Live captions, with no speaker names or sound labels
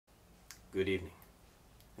Good evening,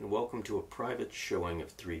 and welcome to a private showing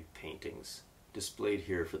of 3 paintings, displayed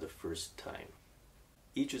here for the first time.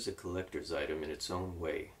 Each is a collector's item in its own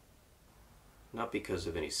way, not because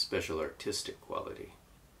of any special artistic quality,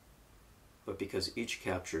 but because each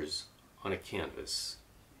captures, on a canvas,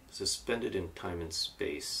 suspended in time and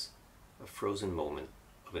space, a frozen moment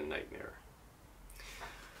of a nightmare.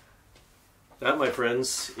 That, my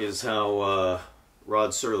friends, is how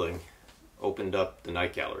Rod Serling opened up the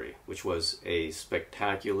Night Gallery, which was a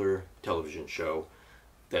spectacular television show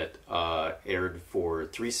that aired for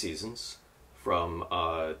 3 seasons from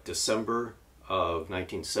December of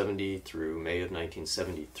 1970 through May of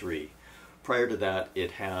 1973. Prior to that,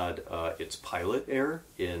 it had its pilot air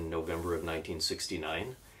in November of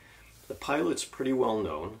 1969. The pilot's pretty well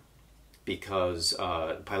known because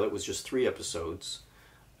the pilot was just 3 episodes: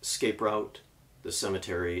 Escape Route, The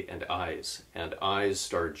Cemetery, and Eyes. And Eyes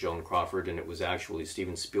starred Joan Crawford, and it was actually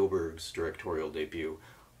Steven Spielberg's directorial debut.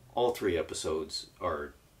 All 3 episodes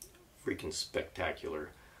are freaking spectacular.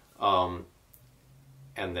 And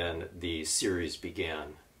then the series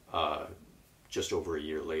began just over a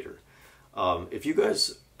year later. If you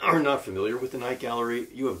guys are not familiar with the Night Gallery,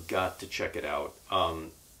 you have got to check it out.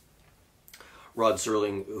 Rod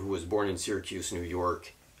Serling, who was born in Syracuse, New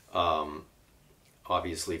York,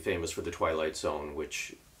 obviously famous for The Twilight Zone,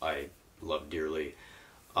 which I love dearly.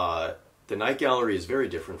 The Night Gallery is very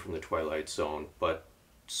different from The Twilight Zone, but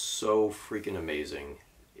so freaking amazing.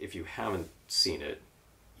 If you haven't seen it,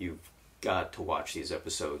 you've got to watch these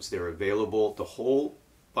episodes. They're available, the whole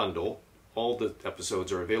bundle, all the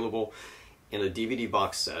episodes are available in a DVD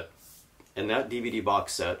box set. And that DVD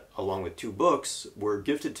box set, along with 2 books, were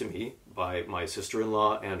gifted to me by my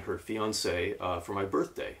sister-in-law and her fiance for my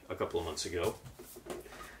birthday a couple of months ago.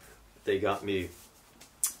 They got me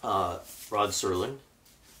Rod Serling,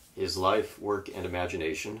 His Life, Work, and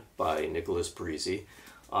Imagination by Nicholas Parisi.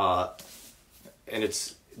 And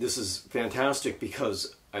this is fantastic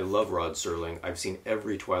because I love Rod Serling. I've seen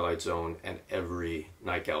every Twilight Zone and every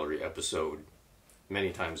Night Gallery episode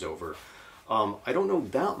many times over. I don't know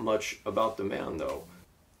that much about the man, though.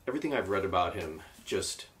 Everything I've read about him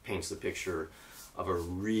just paints the picture of a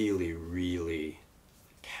really, really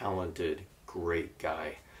talented, great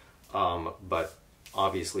guy. But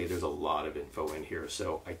obviously there's a lot of info in here,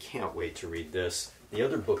 so I can't wait to read this. The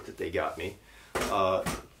other book that they got me, Rod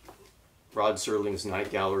Serling's Night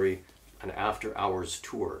Gallery, an After Hours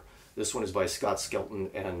Tour. This one is by Scott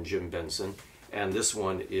Skelton and Jim Benson, and this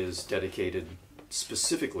one is dedicated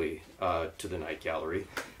specifically to the Night Gallery.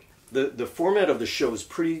 The format of the show is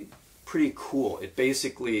pretty cool. It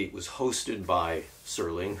basically was hosted by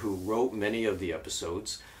Serling, who wrote many of the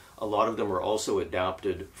episodes. A lot of them were also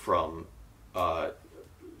adapted from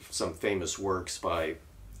some famous works by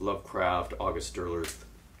Lovecraft, August Derleth.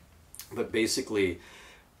 But basically,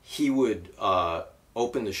 he would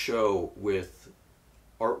open the show with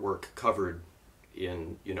artwork covered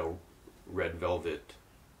in, red velvet,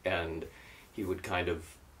 and he would kind of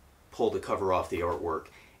pull the cover off the artwork.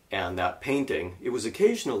 And that painting, it was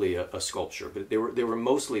occasionally a sculpture, but they were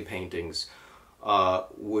mostly paintings,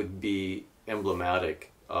 would be emblematic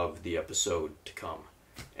of the episode to come.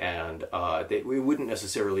 And we wouldn't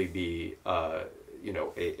necessarily be,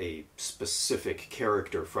 a specific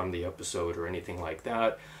character from the episode or anything like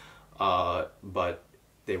that, but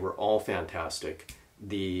they were all fantastic.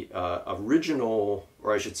 The original,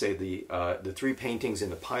 or I should say the 3 paintings in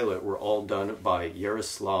the pilot were all done by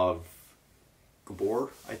Yaroslav Gabor,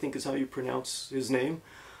 I think is how you pronounce his name.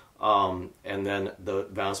 And then the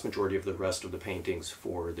vast majority of the rest of the paintings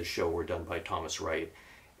for the show were done by Thomas Wright.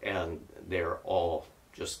 And they're all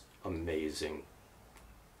just amazing,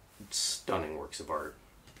 stunning works of art.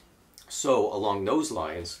 So along those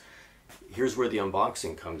lines, here's where the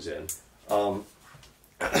unboxing comes in.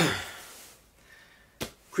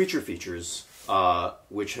 Creature Features,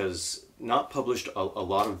 which has not published a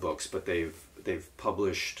lot of books, but they've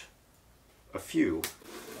published a few,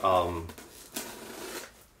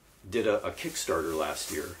 did a Kickstarter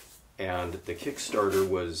last year, and the Kickstarter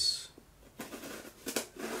was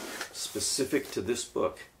specific to this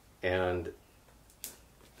book. And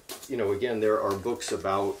again, there are books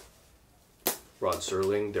about Rod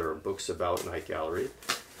Serling, there are books about Night Gallery,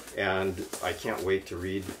 and I can't wait to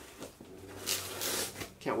read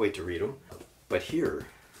them. But here,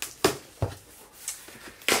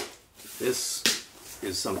 this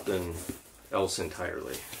is something else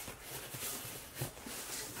entirely.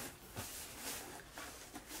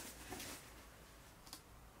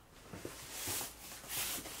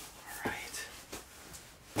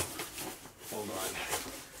 Hold on.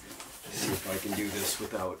 See if I can do this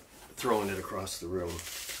without throwing it across the room.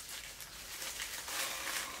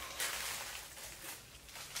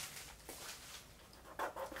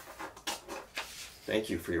 Thank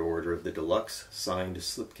you for your order of the deluxe signed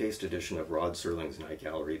slipcased edition of Rod Serling's Night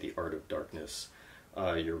Gallery, The Art of Darkness.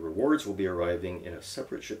 Your rewards will be arriving in a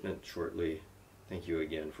separate shipment shortly. Thank you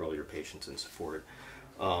again for all your patience and support.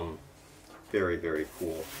 Very, very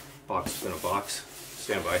cool. Box in a box.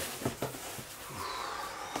 Stand by.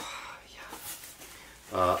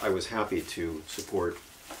 Yeah. I was happy to support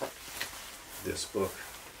this book.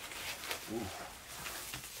 Ooh.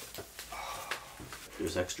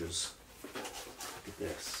 There's extras. Look at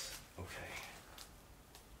this. Okay.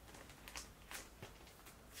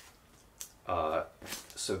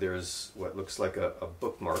 So there's what looks like a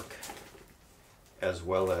bookmark, as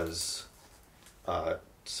well as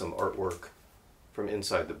some artwork from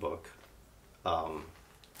inside the book,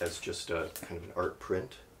 as just a kind of an art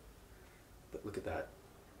print. But look at that.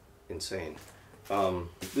 Insane.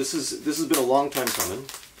 This has been a long time coming.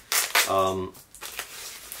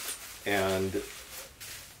 And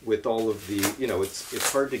with all of the, you know,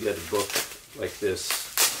 it's hard to get a book like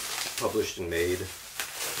this published and made,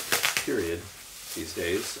 period, these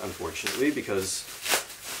days, unfortunately, because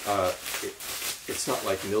it's not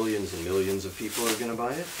like millions and millions of people are going to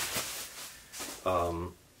buy it.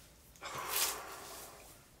 Oh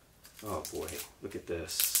boy, look at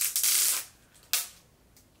this.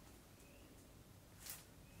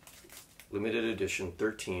 Limited edition,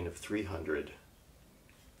 13 of 300.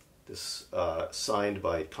 This signed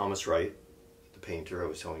by Thomas Wright, the painter I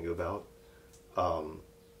was telling you about. And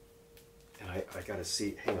I gotta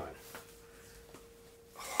see, hang on.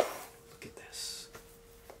 Oh, look at this.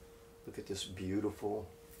 Look at this beautiful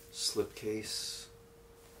slipcase.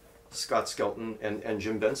 Scott Skelton and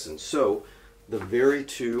Jim Benson. So, the very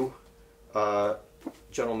two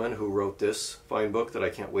gentlemen who wrote this fine book that I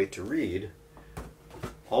can't wait to read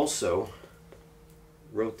also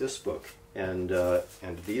wrote this book. And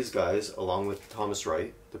these guys, along with Thomas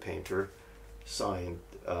Wright, the painter, signed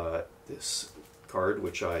this card,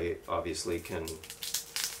 which I obviously can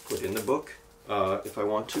put in the book if I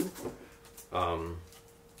want to. I don't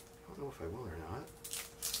know if I will or not,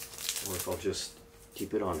 or if I'll just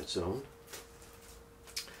keep it on its own.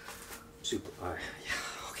 Super. Yeah.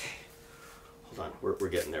 Okay. Hold on. We're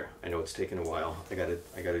getting there. I know it's taken a while. I gotta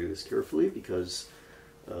do this carefully because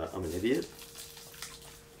I'm an idiot.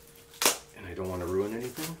 And I don't want to ruin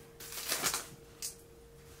anything.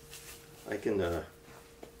 I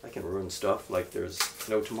can ruin stuff like there's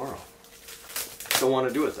no tomorrow. Don't want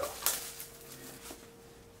to do it though.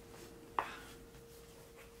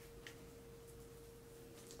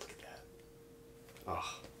 Look at that.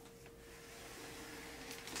 Oh.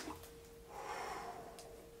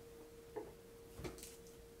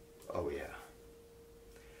 Oh yeah.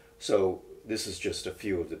 So this is just a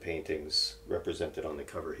few of the paintings represented on the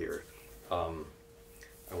cover here.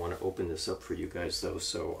 I want to open this up for you guys though,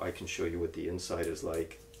 so I can show you what the inside is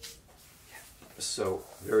like. So,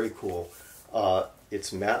 very cool.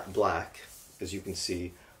 It's matte black, as you can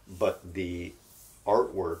see, but the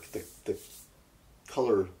artwork, the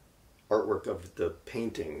color artwork of the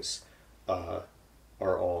paintings are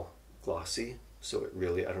all glossy. So it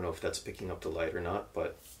really, I don't know if that's picking up the light or not,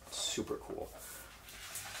 but super cool.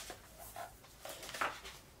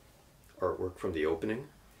 Artwork from the opening.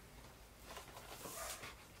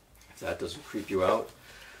 If that doesn't creep you out,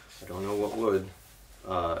 I don't know what would.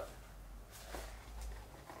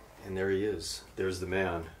 And there he is. There's the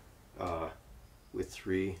man with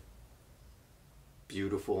 3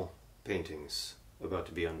 beautiful paintings about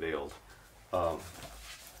to be unveiled. I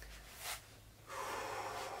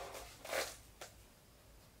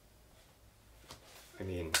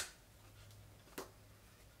mean,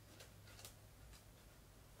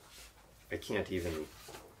 I can't even,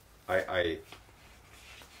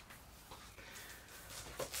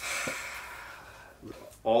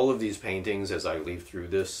 all of these paintings, as I leaf through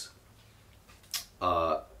this,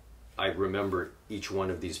 I remember each one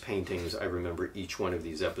of these paintings, I remember each one of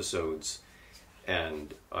these episodes,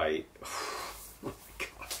 and oh my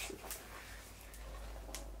gosh.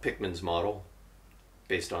 Pickman's Model,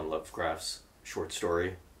 based on Lovecraft's short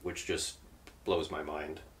story, which just blows my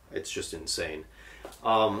mind. It's just insane.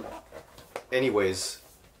 Anyways,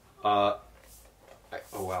 oh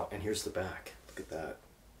wow, and here's the back. Look at that.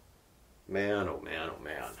 Man, oh man, oh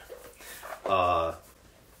man.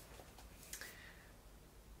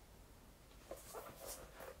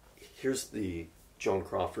 Here's the Joan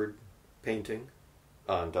Crawford painting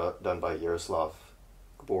done by Yaroslav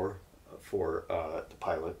Gabor for the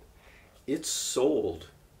pilot. It's sold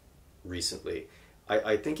recently.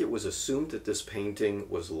 I think it was assumed that this painting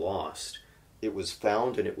was lost. It was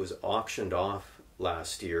found and it was auctioned off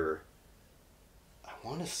last year, I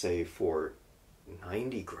want to say for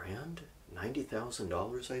 90 grand,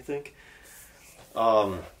 $90,000, I think.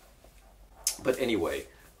 But anyway,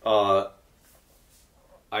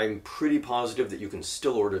 I'm pretty positive that you can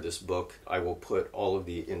still order this book. I will put all of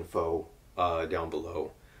the info down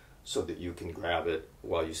below so that you can grab it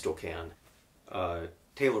while you still can.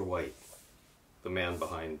 Taylor White, the man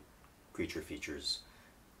behind Creature Features,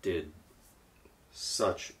 did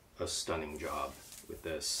such a stunning job with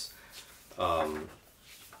this.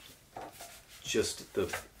 Just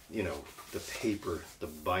the, you know, the paper, the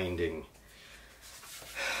binding,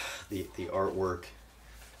 the artwork.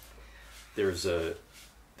 There's a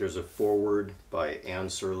foreword by Anne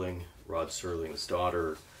Serling, Rod Serling's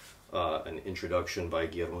daughter, an introduction by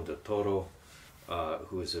Guillermo del Toro,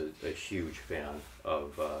 who is a huge fan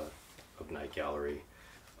of Night Gallery.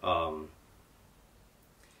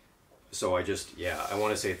 So I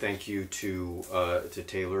want to say thank you to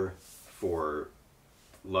Taylor for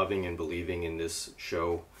loving and believing in this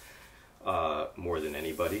show more than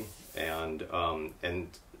anybody, and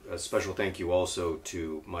a special thank you also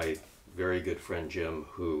to my very good friend Jim,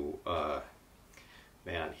 who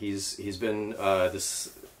man, he's been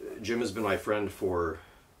Jim has been my friend for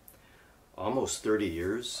almost 30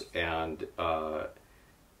 years, and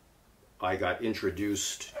I got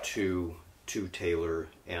introduced to Taylor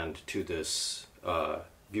and to this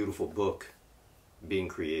beautiful book being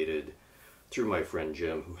created through my friend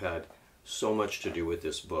Jim, who had so much to do with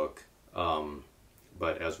this book.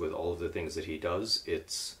 But as with all of the things that he does,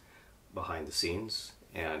 it's behind the scenes,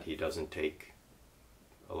 and he doesn't take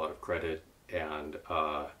a lot of credit, and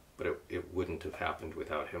but it wouldn't have happened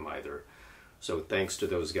without him either. So thanks to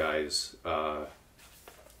those guys.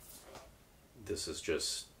 This is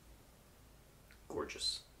just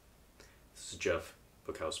gorgeous. This is Jeff,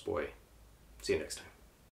 Bookhouse Boy. See you next time.